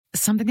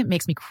Something that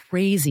makes me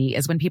crazy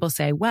is when people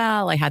say,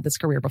 well, I had this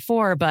career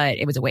before, but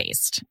it was a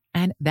waste.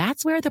 And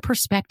that's where the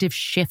perspective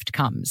shift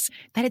comes,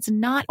 that it's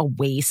not a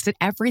waste, that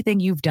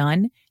everything you've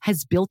done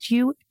has built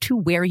you to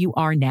where you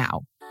are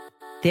now.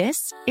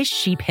 This is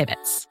She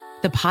Pivots,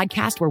 the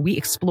podcast where we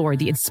explore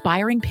the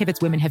inspiring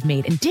pivots women have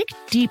made and dig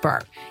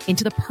deeper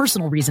into the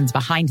personal reasons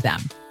behind them.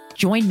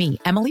 Join me,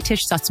 Emily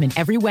Tish Sussman,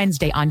 every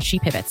Wednesday on She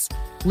Pivots.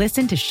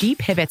 Listen to She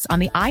Pivots on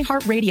the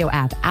iHeartRadio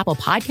app, Apple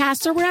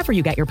Podcasts, or wherever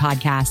you get your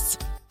podcasts.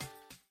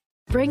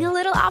 Bring a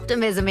little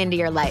optimism into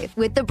your life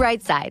with The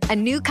Bright Side, a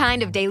new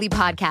kind of daily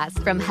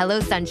podcast from Hello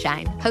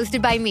Sunshine,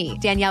 hosted by me,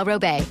 Danielle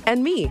Robay.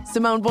 And me,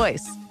 Simone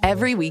Boyce.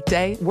 Every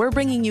weekday, we're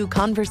bringing you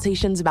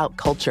conversations about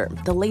culture,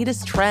 the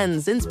latest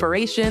trends,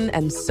 inspiration,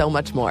 and so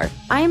much more.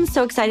 I am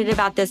so excited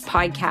about this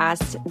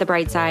podcast, The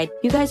Bright Side.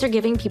 You guys are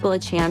giving people a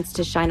chance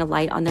to shine a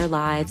light on their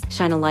lives,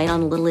 shine a light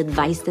on a little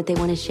advice that they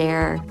want to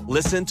share.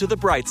 Listen to The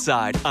Bright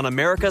Side on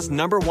America's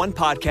 #1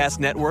 podcast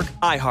network,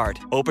 iHeart.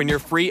 Open your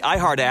free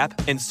iHeart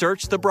app and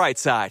search The Bright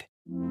Side.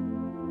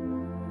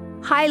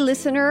 Hi,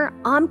 listener.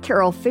 I'm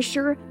Carol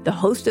Fisher, the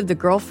host of The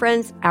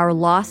Girlfriends, Our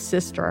Lost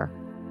Sister.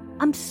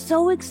 I'm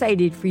so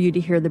excited for you to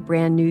hear the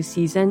brand new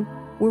season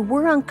where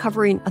we're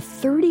uncovering a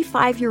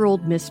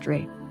 35-year-old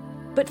mystery.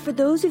 But for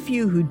those of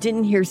you who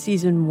didn't hear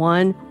season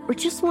 1 or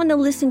just want to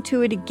listen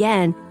to it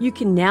again, you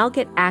can now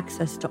get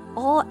access to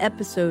all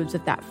episodes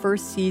of that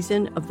first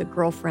season of The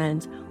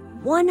Girlfriends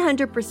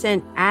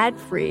 100%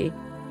 ad-free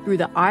through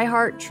the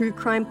iHeart True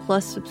Crime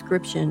Plus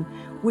subscription,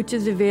 which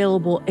is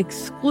available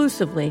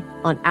exclusively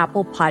on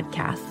Apple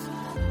Podcasts.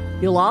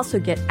 You'll also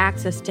get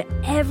access to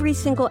every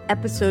single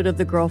episode of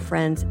The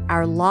Girlfriends,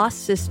 Our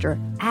Lost Sister,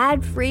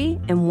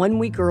 ad-free and 1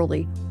 week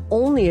early,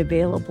 only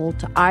available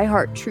to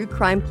iHeart True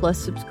Crime Plus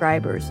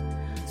subscribers.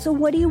 So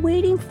what are you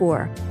waiting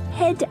for?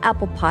 Head to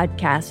Apple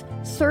Podcasts,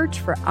 search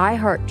for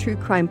iHeart True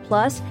Crime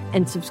Plus,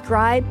 and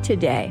subscribe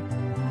today.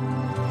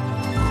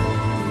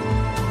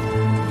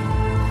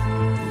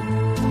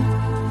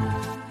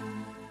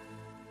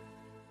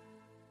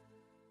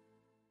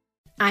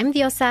 I'm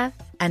Diosa.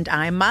 And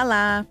I'm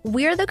Mala.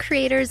 We're the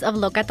creators of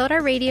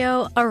Locatora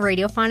Radio, a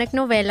radiophonic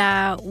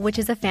novela, which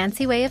is a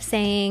fancy way of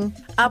saying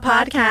a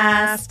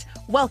podcast.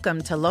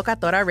 Welcome to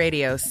Locatora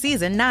Radio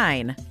Season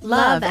 9,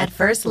 Love at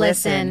First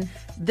Listen.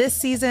 This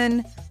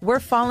season,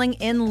 we're falling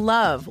in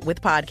love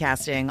with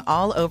podcasting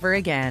all over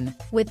again.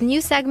 With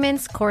new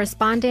segments,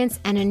 correspondence,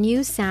 and a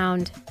new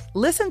sound.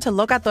 Listen to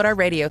Locatora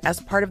Radio as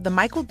part of the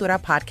My Cultura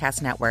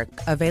Podcast Network,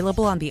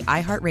 available on the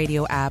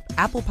iHeartRadio app,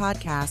 Apple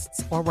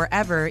Podcasts, or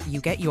wherever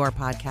you get your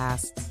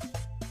podcasts.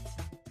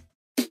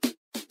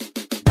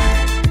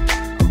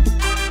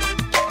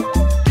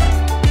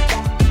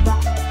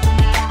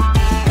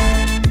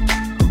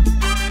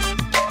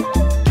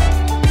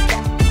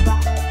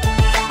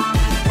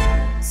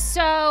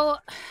 So,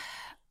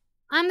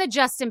 I'm the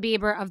Justin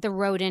Bieber of the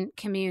rodent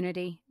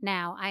community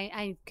now.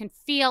 I can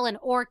feel an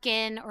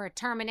Orkin or a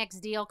Terminix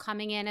deal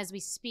coming in as we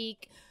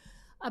speak.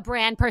 A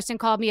brand person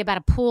called me about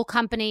a pool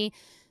company.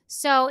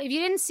 So if you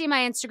didn't see my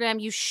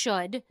Instagram, you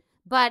should.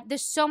 But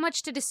there's so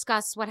much to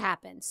discuss what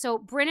happened. So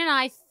Bryn and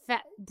I,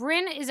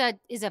 Bryn is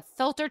a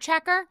filter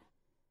checker.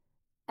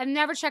 I've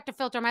never checked a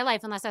filter in my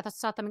life unless I thought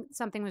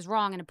something was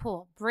wrong in a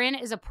pool. Bryn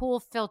is a pool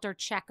filter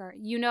checker.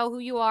 You know who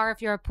you are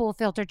if you're a pool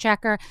filter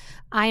checker.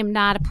 I am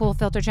not a pool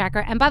filter checker.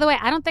 And by the way,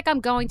 I don't think I'm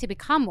going to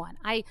become one.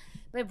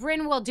 But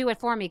Bryn will do it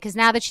for me because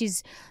now that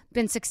she's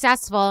been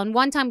successful, and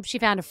one time she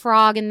found a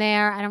frog in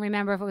there. I don't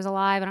remember if it was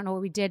alive. I don't know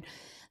what we did.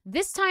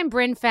 This time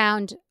Bryn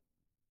found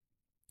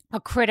a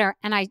critter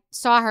and I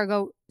saw her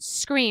go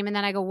scream, and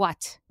then I go,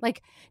 what?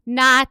 Like,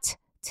 not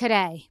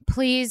today.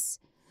 Please,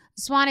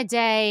 just want a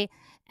day.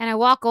 And I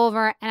walk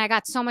over, and I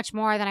got so much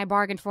more than I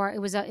bargained for.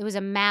 It was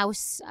a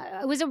mouse.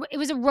 It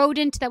was a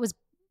rodent that was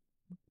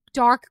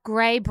dark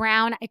gray,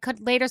 brown. I could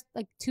later,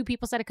 like 2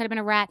 people said it could have been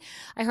a rat.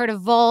 I heard a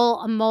vole,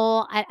 a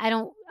mole. I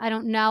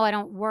don't know. I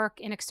don't work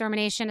in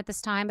extermination at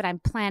this time, but I'm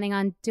planning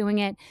on doing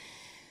it.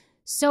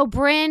 So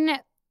Bryn,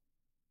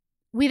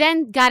 we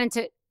then got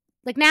into,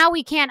 like, now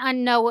we can't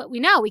unknow what we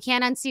know. We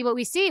can't unsee what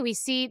we see.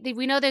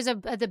 We know there's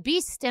the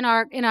beast in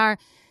our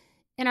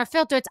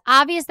filter. It's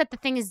obvious that the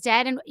thing is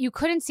dead, and you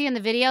couldn't see in the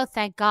video,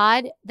 thank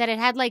God, that it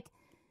had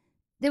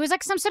there was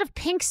some sort of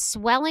pink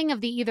swelling of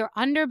the either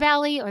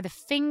underbelly or the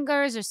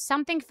fingers, or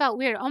something felt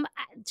weird.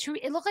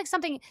 It looked like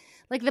something,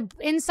 like the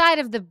inside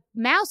of the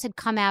mouse had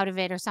come out of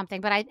it or something,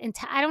 but I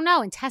don't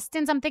know,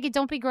 intestines. I'm thinking,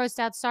 don't be grossed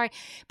out, sorry.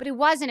 But it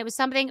wasn't. It was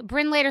something.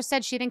 Bryn later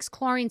said she thinks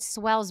chlorine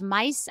swells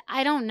mice.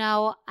 I don't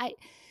know.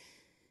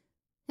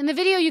 In the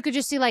video, you could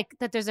just see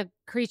that there's a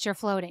creature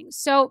floating.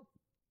 So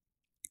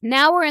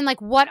now we're in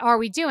what are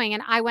we doing?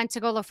 And I went to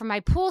go look for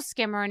my pool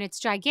skimmer, and it's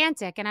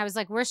gigantic. And I was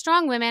like, we're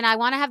strong women. I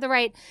want to have the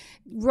right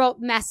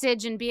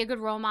message and be a good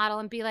role model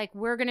and be like,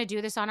 we're going to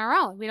do this on our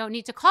own. We don't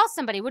need to call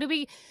somebody.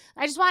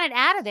 I just want it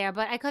out of there.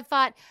 But I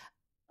thought,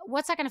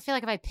 what's that going to feel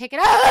like if I pick it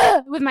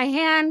up with my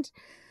hand?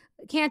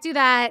 Can't do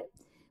that.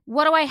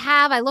 What do I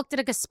have? I looked at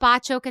a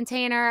gazpacho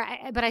container,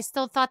 but I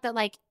still thought that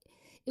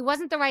it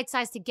wasn't the right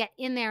size to get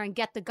in there and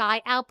get the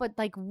guy out, but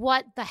like,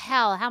 what the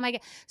hell? How am I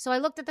So I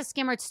looked at the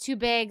skimmer. It's too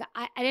big.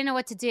 I didn't know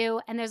what to do.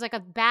 And there's like a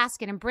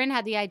basket, and Bryn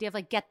had the idea of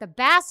like, get the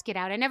basket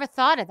out. I never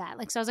thought of that.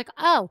 Like, so I was like,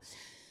 oh.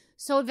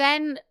 So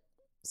then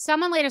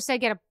someone later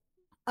said, get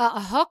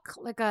a hook,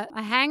 like a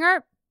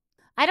hanger.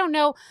 I don't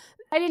know.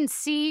 I didn't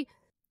see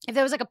if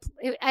there was like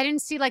I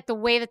didn't see like the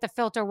way that the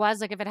filter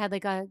was, like if it had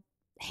like a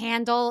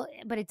handle,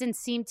 but it didn't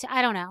seem to,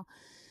 I don't know.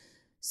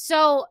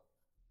 So,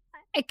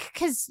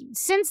 because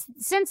since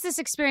this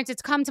experience,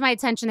 it's come to my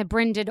attention that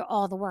Bryn did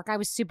all the work. I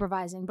was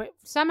supervising, but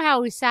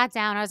somehow we sat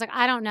down. I was like,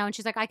 I don't know. And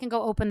she's like, I can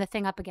go open the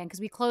thing up again, because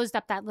we closed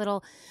up that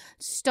little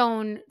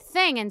stone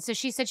thing. And so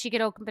she said she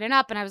could open it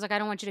up. And I was like, I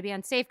don't want you to be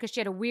unsafe, because she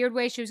had a weird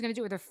way she was going to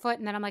do it with her foot.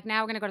 And then I'm like,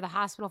 now we're going to go to the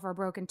hospital for a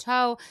broken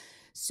toe.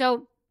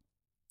 So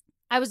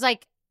I was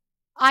like,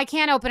 I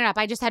can't open it up.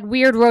 I just had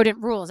weird rodent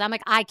rules. I'm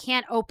like, I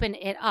can't open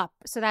it up.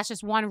 So that's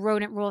just one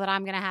rodent rule that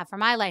I'm going to have for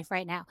my life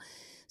right now.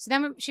 So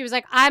then she was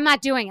like, I'm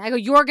not doing it. I go,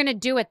 you're going to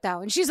do it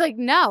though. And she's like,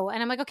 no.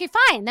 And I'm like, okay,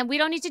 fine. Then we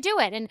don't need to do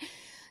it. And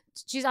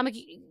she's like,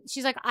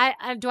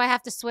 do I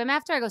have to swim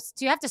after? I go,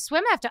 do you have to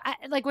swim after?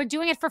 Like, we're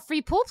doing it for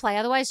free pool play.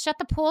 Otherwise, shut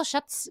the pool,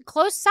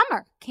 close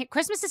summer.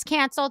 Christmas is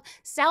canceled.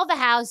 Sell the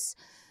house.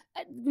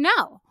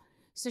 No.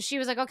 So she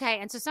was like, okay.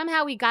 And so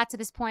somehow we got to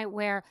this point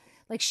where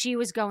like she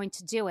was going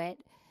to do it.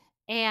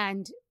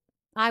 And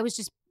I was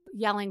just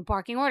yelling,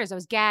 barking orders. I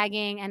was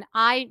gagging. And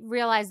I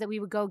realized that we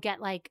would go get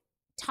like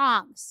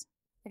tongs.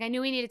 Like, I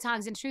knew we needed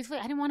tongs, and truthfully,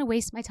 I didn't want to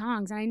waste my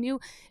tongs. And I knew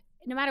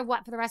no matter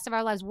what, for the rest of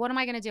our lives, what am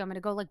I going to do? I'm going to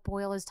go like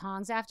boil his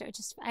tongs after.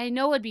 I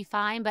know it'd be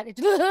fine, but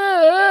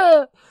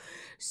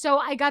so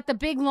I got the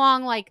big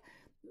long like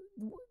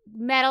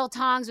metal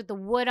tongs with the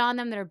wood on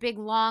them that are big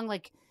long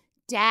like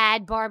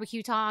dad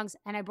barbecue tongs,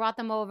 and I brought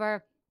them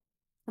over,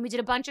 and we did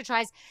a bunch of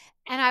tries,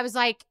 and I was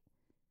like,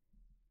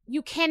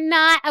 you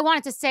cannot, I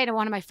wanted to say to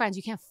one of my friends,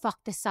 you can't fuck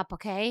this up,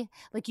 okay?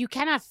 Like, you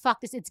cannot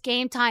fuck this. It's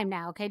game time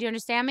now, okay? Do you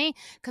understand me?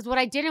 Because what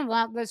I didn't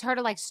want was her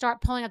to, like,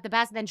 start pulling up the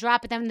basket, then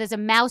drop it. Then there's a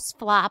mouse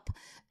flop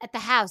at the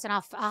house, and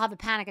I'll have a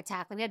panic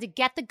attack. Like, we had to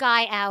get the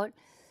guy out.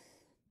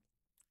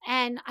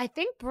 And I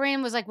think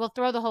Bryn was like, we'll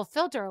throw the whole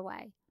filter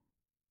away.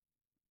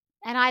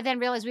 And I then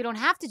realized we don't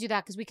have to do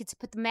that, because we could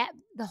put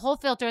the whole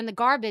filter in the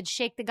garbage,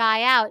 shake the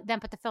guy out,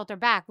 then put the filter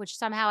back, which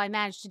somehow I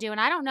managed to do.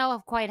 And I don't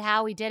know quite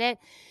how we did it.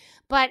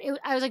 But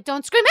I was like,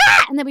 don't scream,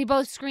 ah! And then we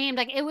both screamed.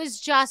 Like, it was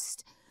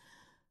just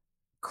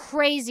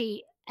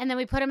crazy. And then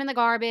we put him in the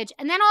garbage.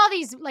 And then all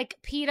these, like,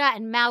 PETA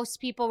and mouse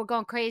people were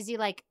going crazy.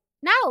 Like,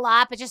 not a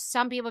lot, but just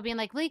some people being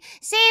like,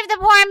 save the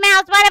poor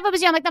mouse. Whatever it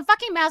was. I'm like, the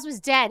fucking mouse was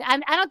dead. I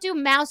don't do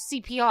mouse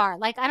CPR.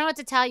 Like, I don't know what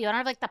to tell you. I don't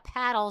have, like, the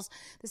paddles.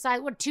 The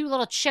size with 2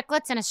 little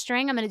chiclets and a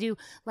string. I'm going to do,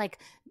 like,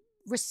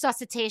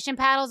 resuscitation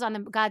paddles on the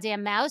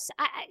goddamn mouse.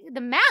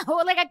 The mouse.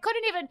 Like, I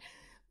couldn't even.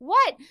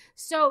 What?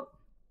 So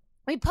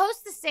we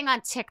post this thing on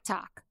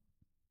TikTok,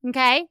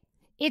 okay?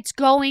 It's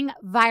going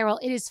viral.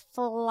 It is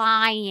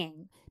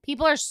flying.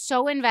 People are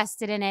so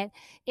invested in it.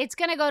 It's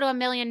going to go to 1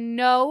 million,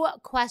 no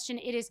question.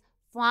 It is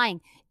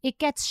flying. It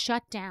gets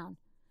shut down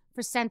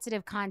for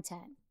sensitive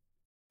content.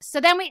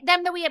 So then we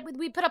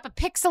put up a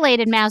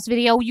pixelated mouse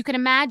video. You can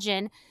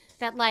imagine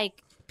that,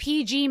 like,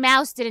 PG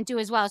mouse didn't do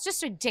as well. It's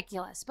just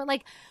ridiculous. But,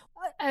 like,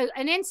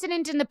 an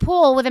incident in the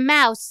pool with a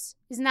mouse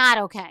is not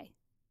okay.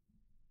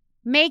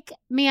 Make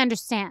me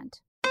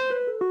understand.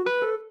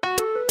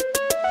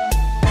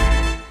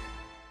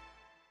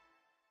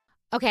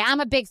 Okay, I'm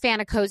a big fan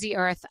of Cozy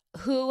Earth.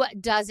 Who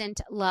doesn't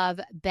love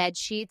bed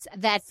sheets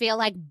that feel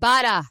like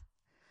butter?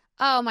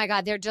 Oh my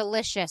God, they're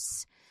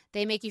delicious.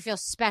 They make you feel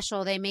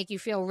special. They make you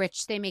feel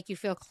rich. They make you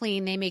feel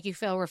clean. They make you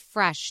feel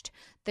refreshed.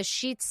 The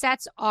sheet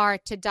sets are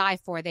to die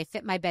for. They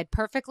fit my bed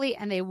perfectly,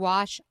 and they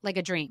wash like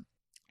a dream.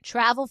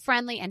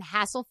 Travel-friendly and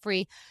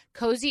hassle-free,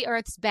 Cozy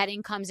Earth's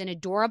bedding comes in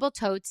adorable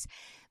totes,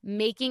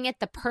 making it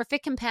the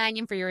perfect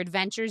companion for your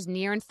adventures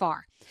near and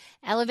far.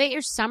 Elevate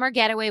your summer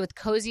getaway with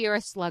Cozy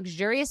Earth's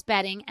luxurious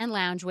bedding and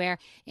loungewear,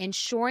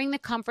 ensuring the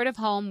comfort of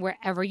home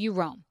wherever you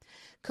roam.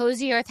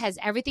 Cozy Earth has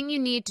everything you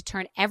need to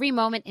turn every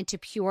moment into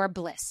pure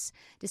bliss.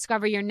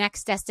 Discover your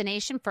next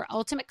destination for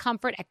ultimate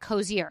comfort at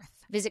Cozy Earth.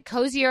 Visit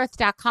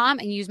CozyEarth.com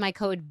and use my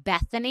code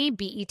Bethany,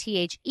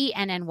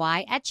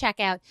 BETHENNY, at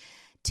checkout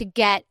to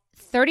get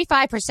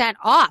 35%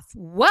 off.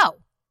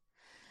 Whoa!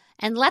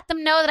 And let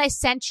them know that I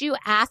sent you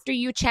after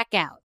you check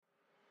out.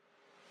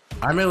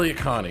 I'm Elliot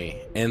Connie,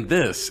 and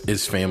this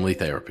is Family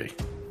Therapy.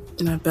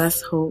 My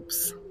best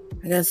hopes,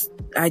 I guess,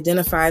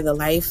 identify the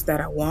life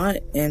that I want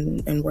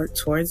and work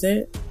towards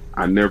it.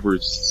 I never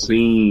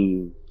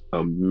seen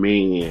a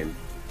man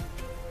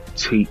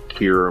take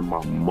care of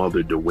my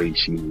mother the way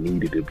she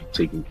needed to be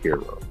taken care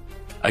of.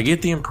 I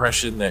get the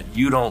impression that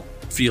you don't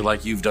feel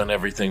like you've done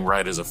everything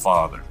right as a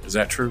father. Is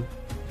that true?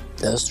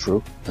 That's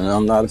true, and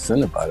I'm not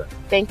offended by that.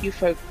 Thank you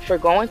for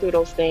going through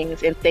those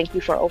things, and thank you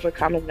for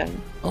overcoming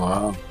them.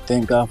 Wow.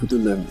 Thank God for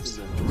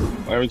deliverance.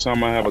 Every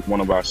time I have one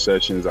of our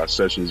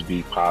sessions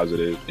be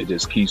positive. It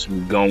just keeps me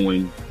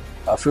going.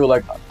 I feel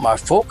like my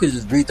focus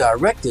is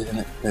redirected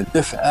in a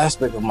different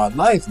aspect of my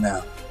life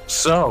now.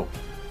 So,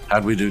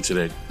 how'd we do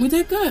today? We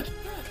did good.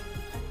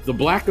 The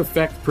Black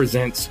Effect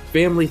presents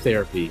Family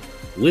Therapy.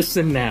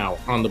 Listen now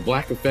on the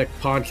Black Effect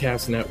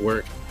Podcast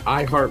Network,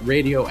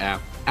 iHeartRadio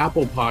app,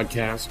 Apple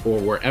Podcasts,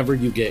 or wherever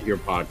you get your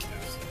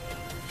podcasts.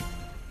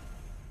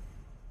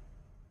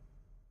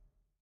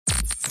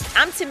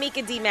 I'm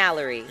Tamika D.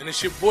 Mallory. And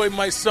it's your boy,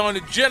 my son,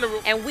 the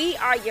General. And we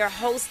are your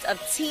hosts of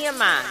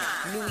TMI.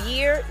 New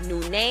year, new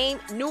name,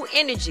 new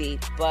energy,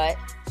 but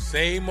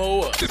same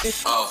old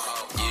us.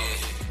 Oh,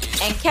 yeah.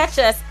 And catch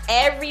us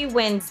every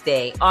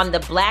Wednesday on the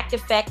Black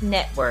Effect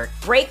Network,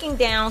 breaking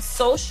down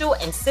social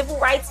and civil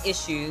rights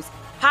issues,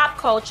 pop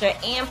culture,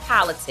 and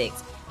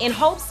politics in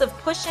hopes of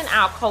pushing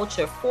our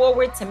culture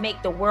forward to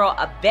make the world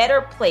a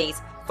better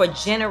place for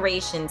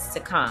generations to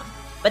come.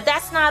 But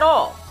that's not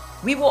all.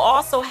 We will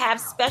also have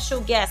special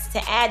guests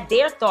to add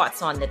their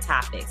thoughts on the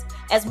topics,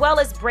 as well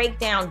as break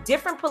down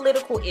different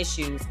political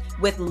issues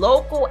with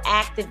local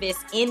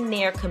activists in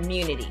their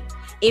community.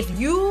 If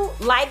you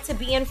like to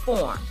be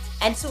informed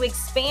and to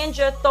expand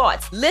your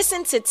thoughts,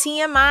 listen to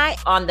TMI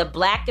on the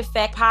Black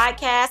Effect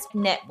Podcast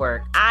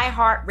Network,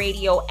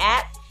 iHeartRadio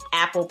app,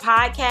 Apple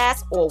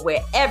Podcasts, or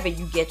wherever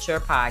you get your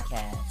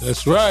podcasts.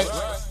 That's right.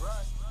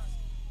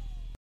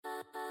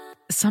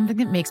 Something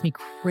that makes me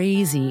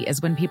crazy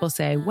is when people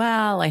say,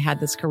 well, I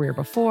had this career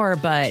before,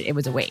 but it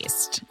was a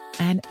waste.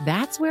 And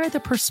that's where the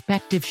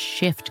perspective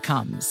shift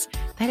comes,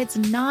 that it's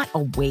not a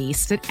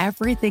waste, that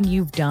everything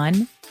you've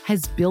done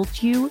has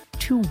built you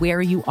to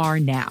where you are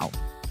now.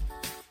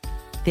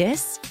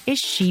 This is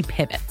She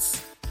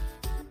Pivots,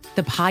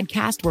 the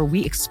podcast where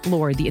we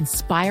explore the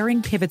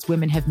inspiring pivots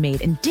women have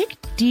made and dig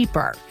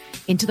deeper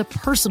into the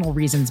personal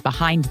reasons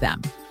behind them.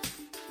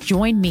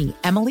 Join me,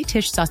 Emily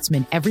Tish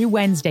Sussman, every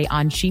Wednesday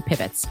on She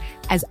Pivots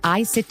as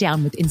I sit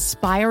down with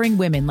inspiring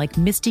women like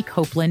Misty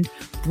Copeland,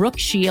 Brooke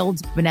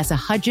Shields, Vanessa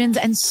Hudgens,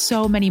 and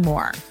so many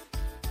more.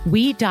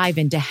 We dive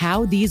into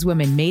how these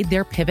women made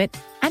their pivot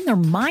and their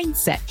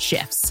mindset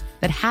shifts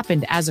that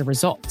happened as a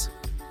result.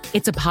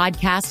 It's a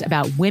podcast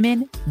about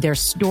women, their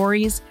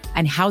stories,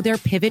 and how their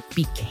pivot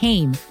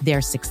became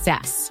their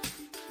success.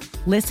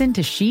 Listen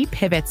to She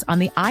Pivots on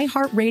the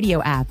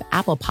iHeartRadio app,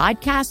 Apple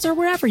Podcasts, or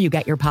wherever you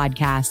get your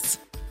podcasts.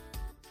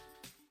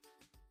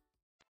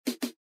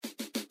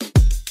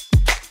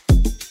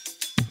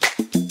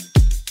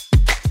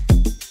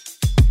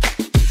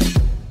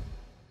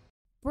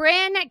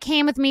 Bryn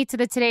came with me to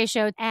the Today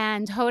Show,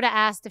 and Hoda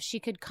asked if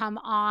she could come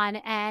on,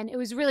 and it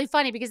was really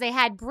funny because they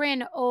had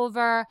Bryn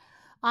over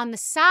on the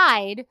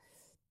side.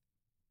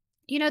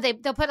 You know,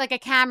 they'll put like a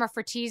camera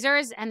for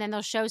teasers, and then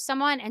they'll show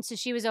someone, and so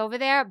she was over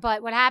there.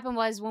 But what happened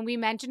was when we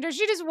mentioned her,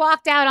 she just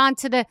walked out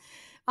onto the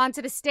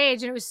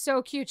stage, and it was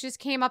so cute. She just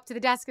came up to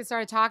the desk and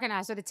started talking to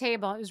us at the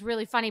table. It was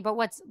really funny. But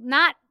what's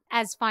not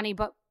as funny,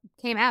 but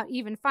came out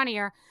even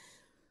funnier,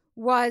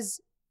 was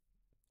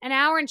an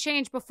hour and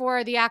change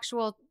before the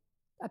actual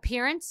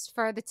appearance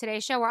for the Today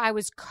Show, where I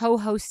was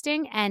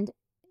co-hosting. And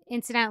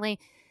incidentally,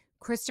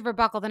 Christopher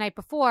Buckle, the night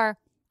before,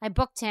 I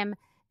booked him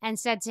and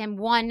said to him,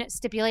 one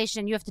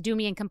stipulation, you have to do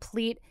me in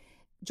complete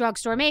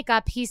drugstore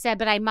makeup. He said,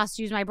 but I must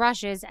use my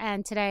brushes.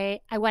 And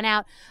today I went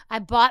out, I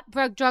bought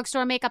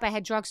drugstore makeup. I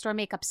had drugstore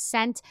makeup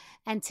sent.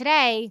 And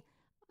today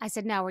I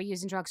said, no, we're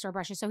using drugstore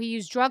brushes. So he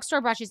used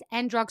drugstore brushes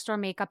and drugstore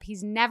makeup.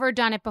 He's never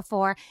done it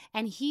before.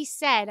 And he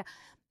said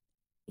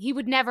he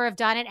would never have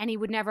done it, and he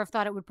would never have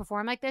thought it would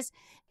perform like this.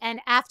 And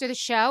after the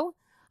show,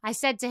 I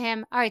said to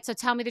him, all right, so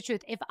tell me the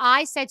truth. If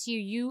I said to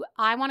you,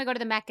 I want to go to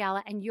the Met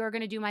Gala and you're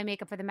going to do my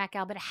makeup for the Met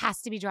Gala, but it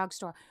has to be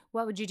drugstore,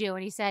 what would you do?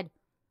 And he said,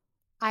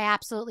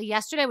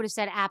 yesterday would have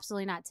said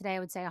absolutely not. Today I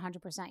would say 100%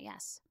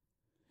 yes.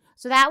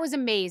 So that was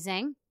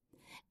amazing.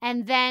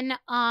 And then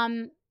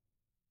I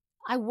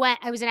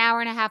was an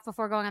hour and a half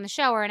before going on the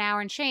show, or an hour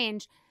and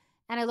change.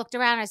 And I looked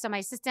around and I saw my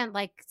assistant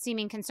like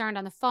seeming concerned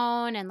on the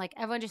phone, and like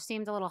everyone just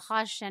seemed a little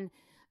hush. And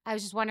I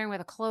was just wondering where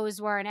the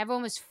clothes were, and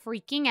everyone was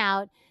freaking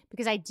out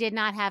because I did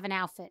not have an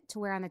outfit to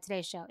wear on the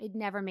Today Show. It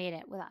never made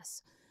it with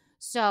us.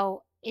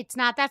 So it's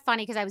not that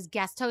funny because I was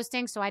guest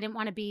hosting, so I didn't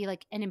want to be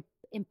like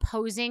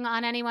imposing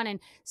on anyone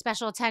and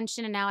special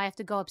attention, and now I have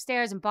to go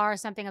upstairs and borrow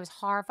something. I was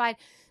horrified.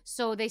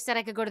 So they said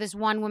I could go to this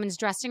one woman's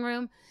dressing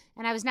room,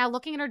 and I was now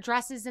looking at her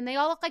dresses, and they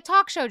all look like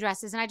talk show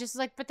dresses, and I just was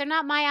like, but they're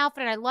not my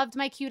outfit, and I loved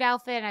my cute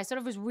outfit, and I sort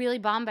of was really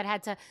bummed,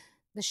 but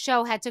the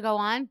show had to go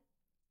on.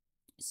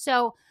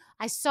 So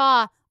I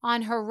saw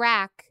on her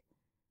rack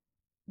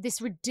this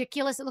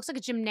ridiculous, it looks like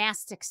a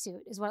gymnastic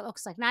suit is what it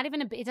looks like. Not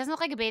even it doesn't look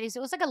like a bathing suit.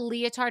 It looks like a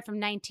leotard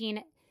from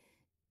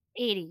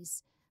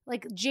 1980s.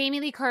 Like Jamie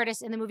Lee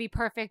Curtis in the movie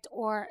Perfect,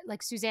 or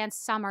like Suzanne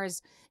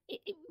Summers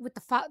with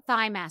the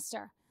Thigh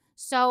Master.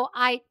 So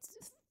I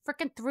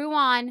freaking threw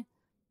on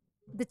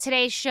the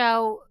Today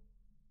Show.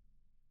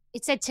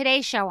 It said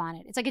Today Show on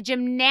it. It's like a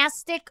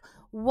gymnastic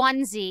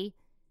onesie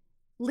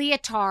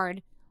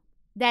leotard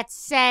that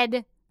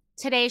said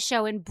Today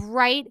Show in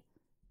bright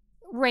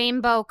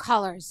rainbow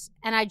colors.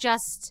 And I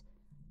just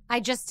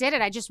did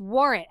it. I just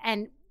wore it.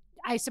 And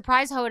I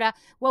surprised Hoda.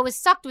 What was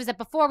sucked was that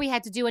before we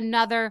had to do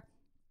another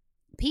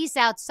piece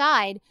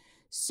outside.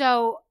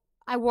 So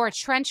I wore a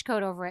trench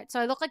coat over it. So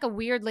I looked like a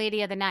weird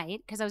lady of the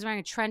night because I was wearing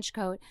a trench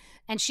coat,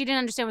 and she didn't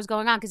understand what was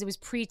going on because it was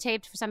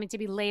pre-taped for something to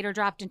be later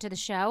dropped into the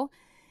show.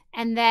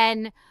 And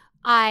then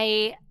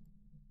I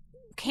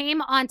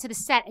came onto the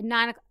set at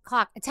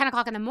 10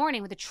 o'clock in the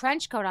morning with a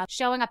trench coat on,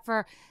 showing up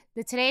for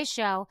the Today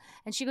Show.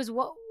 And she goes,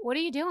 what are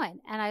you doing?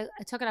 And I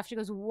took it off. She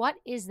goes, what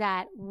is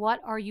that?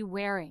 What are you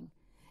wearing?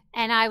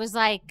 And I was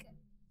like,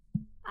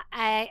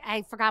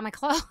 I forgot my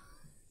clothes.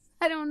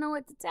 I don't know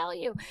what to tell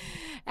you.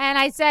 And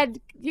I said,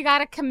 you got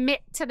to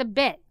commit to the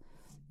bit.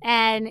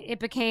 And it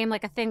became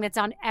like a thing that's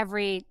on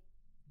every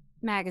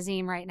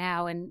magazine right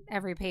now and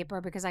every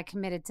paper because I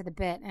committed to the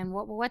bit. And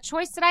what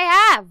choice did I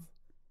have?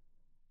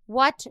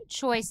 What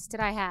choice did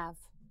I have?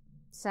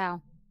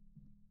 So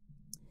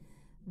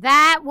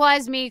that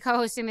was me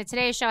co-hosting the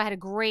Today Show. I had a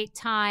great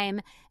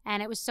time,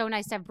 and it was so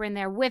nice to have Bryn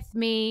there with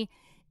me.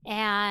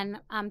 And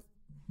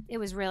it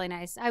was really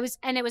nice.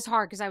 And it was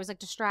hard because I was like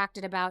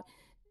distracted about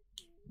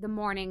the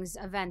morning's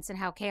events and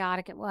how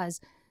chaotic it was.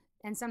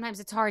 And sometimes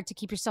it's hard to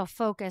keep yourself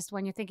focused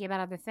when you're thinking about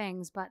other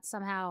things, but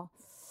somehow,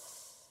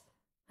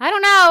 I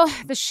don't know,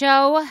 the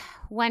show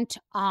went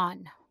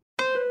on.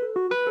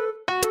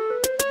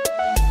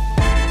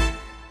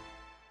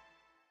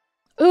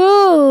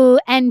 Ooh,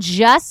 and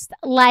just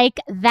like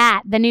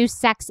that, the new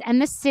Sex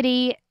and the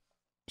City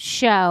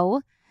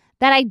show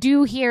that I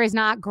do hear is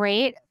not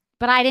great,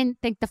 but I didn't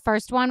think the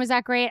first one was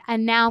that great,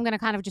 and now I'm going to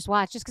kind of just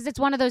watch just because it's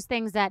one of those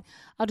things that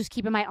I'll just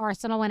keep in my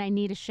arsenal when I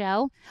need a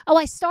show. Oh,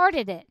 I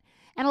started it,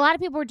 and a lot of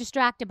people were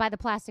distracted by the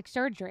plastic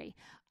surgery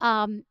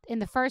in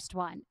the first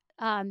one.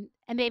 And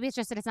maybe it's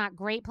just that it's not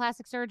great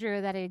plastic surgery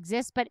or that it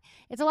exists, but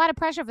it's a lot of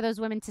pressure for those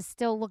women to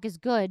still look as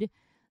good,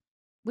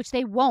 which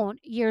they won't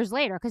years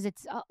later because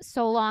it's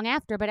so long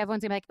after. But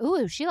everyone's going to be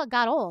like, ooh, she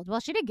got old. Well,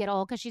 she did get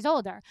old because she's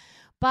older.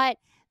 But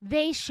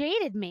they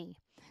shaded me.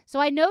 So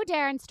I know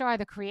Darren Star,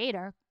 the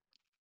creator,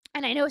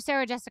 and I know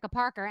Sarah Jessica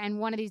Parker, and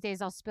one of these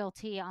days I'll spill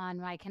tea on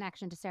my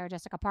connection to Sarah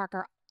Jessica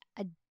Parker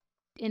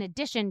in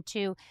addition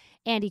to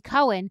Andy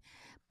Cohen.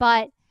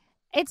 But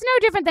it's no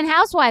different than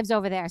Housewives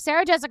over there.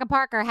 Sarah Jessica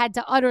Parker had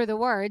to utter the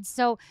words.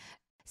 So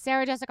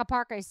Sarah Jessica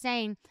Parker is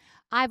saying,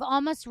 I've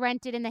almost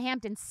rented in the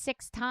Hamptons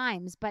 6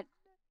 times, but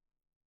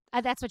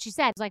that's what she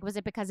said. Like, was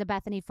it because of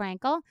Bethany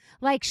Frankel?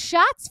 Like,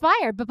 shots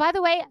fired. But by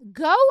the way,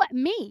 go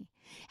me.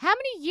 How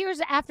many years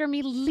after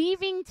me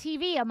leaving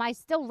TV am I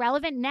still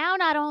relevant? Now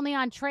not only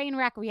on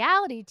Trainwreck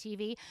reality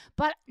TV,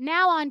 but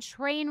now on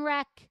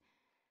Trainwreck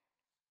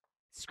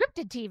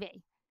scripted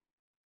TV.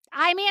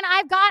 I've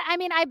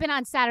been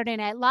on Saturday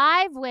Night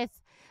Live with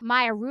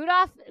Maya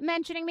Rudolph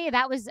mentioning me.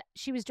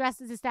 She was dressed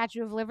as the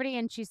Statue of Liberty,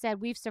 and she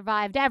said, we've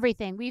survived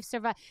everything. We've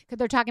survived, because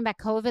they're talking about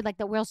COVID, like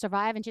that we'll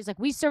survive. And she's like,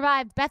 we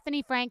survived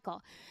Bethany Frankel.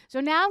 So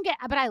now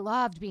but I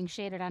loved being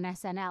shaded on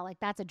SNL. Like,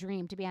 that's a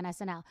dream to be on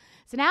SNL.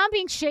 So now I'm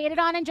being shaded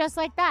on, and just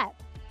like that.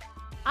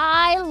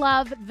 I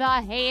love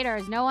the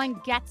haters. No one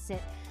gets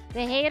it.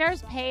 The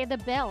haters pay the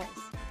bills.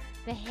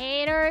 The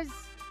haters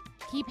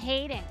keep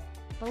hating.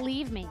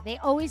 Believe me, they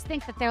always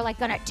think that they're like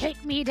going to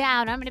take me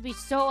down. I'm going to be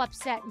so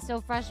upset and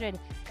so frustrated.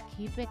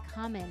 Keep it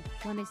coming.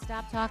 When they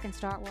stop talking,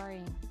 start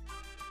worrying.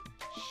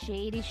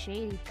 Shady,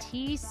 shady.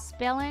 Tea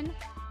spilling.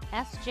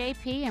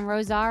 SJP and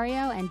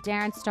Rosario and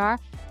Darren Star.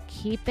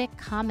 Keep it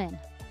coming.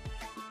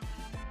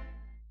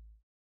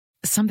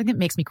 Something that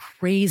makes me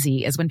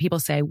crazy is when people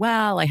say,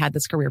 well, I had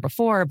this career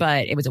before,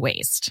 but it was a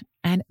waste.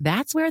 And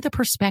that's where the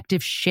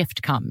perspective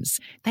shift comes,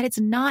 that it's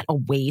not a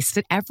waste,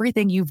 that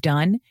everything you've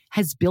done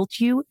has built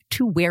you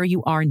to where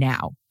you are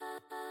now.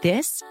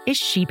 This is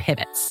She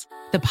Pivots,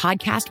 the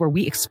podcast where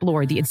we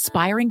explore the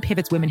inspiring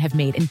pivots women have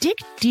made and dig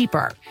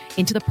deeper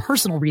into the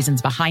personal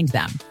reasons behind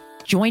them.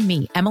 Join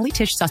me, Emily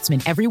Tish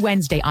Sussman, every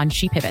Wednesday on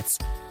She Pivots.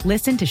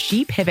 Listen to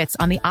She Pivots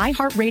on the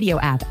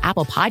iHeartRadio app,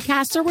 Apple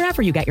Podcasts, or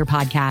wherever you get your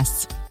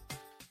podcasts.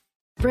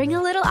 Bring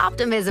a little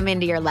optimism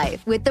into your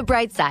life with The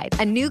Bright Side,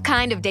 a new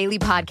kind of daily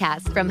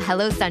podcast from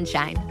Hello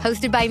Sunshine,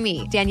 hosted by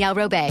me, Danielle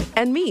Robay.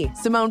 And me,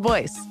 Simone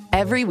Boyce.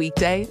 Every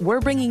weekday,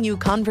 we're bringing you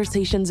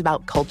conversations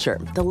about culture,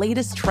 the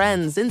latest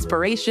trends,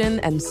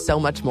 inspiration, and so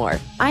much more.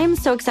 I am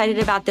so excited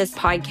about this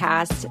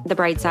podcast, The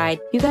Bright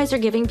Side. You guys are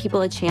giving people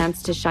a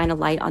chance to shine a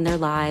light on their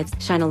lives,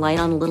 shine a light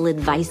on a little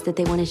advice that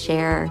they want to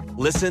share.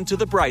 Listen to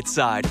The Bright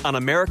Side on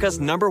America's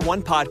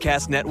 #1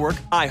 podcast network,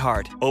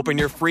 iHeart. Open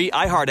your free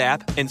iHeart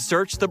app and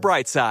search The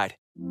Bright Side.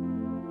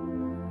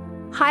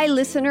 Hi,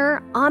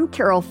 listener. I'm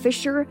Carol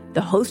Fisher,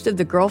 the host of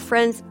The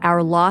Girlfriends,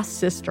 Our Lost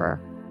Sister.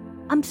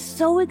 I'm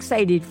so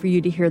excited for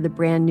you to hear the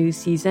brand new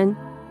season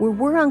where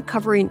we're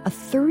uncovering a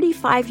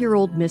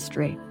 35-year-old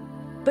mystery.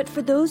 But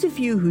for those of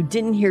you who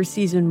didn't hear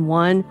season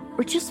 1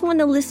 or just want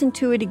to listen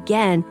to it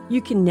again, you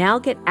can now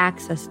get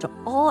access to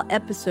all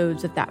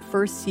episodes of that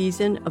first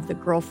season of The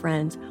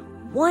Girlfriends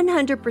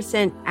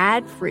 100%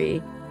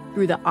 ad-free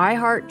through the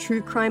iHeart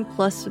True Crime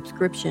Plus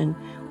subscription,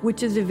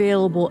 which is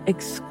available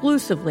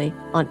exclusively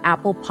on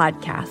Apple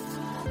Podcasts.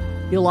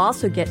 You'll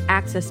also get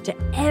access to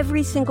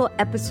every single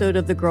episode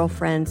of The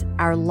Girlfriends,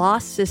 Our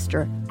Lost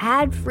Sister,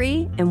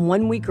 ad-free and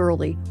 1 week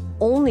early,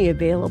 only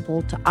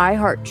available to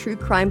iHeart True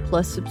Crime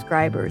Plus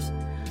subscribers.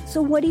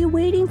 So what are you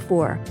waiting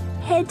for?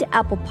 Head to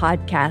Apple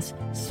Podcasts,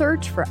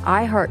 search for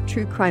iHeart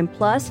True Crime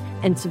Plus,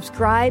 and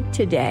subscribe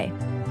today.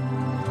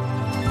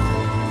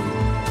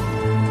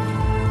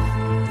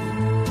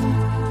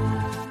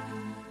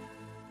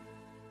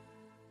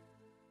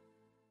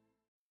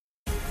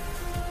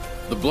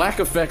 The Black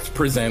Effect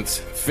presents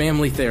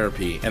Family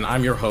Therapy, and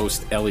I'm your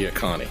host, Elliot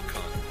Connie.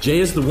 Jay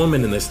is the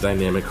woman in this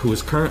dynamic who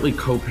is currently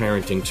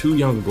co-parenting 2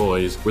 young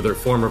boys with her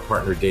former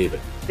partner,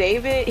 David.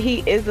 David, he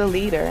is a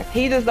leader.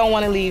 He just don't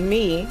want to leave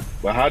me.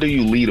 But how do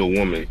you lead a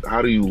woman?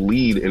 How do you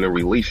lead in a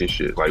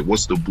relationship? Like,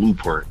 what's the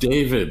blueprint?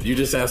 David, you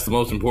just asked the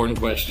most important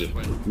question.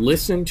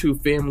 Listen to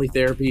Family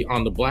Therapy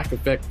on the Black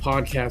Effect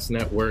Podcast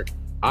Network,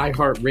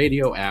 iHeart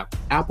Radio app,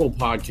 Apple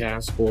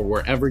Podcasts, or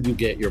wherever you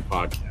get your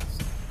podcasts.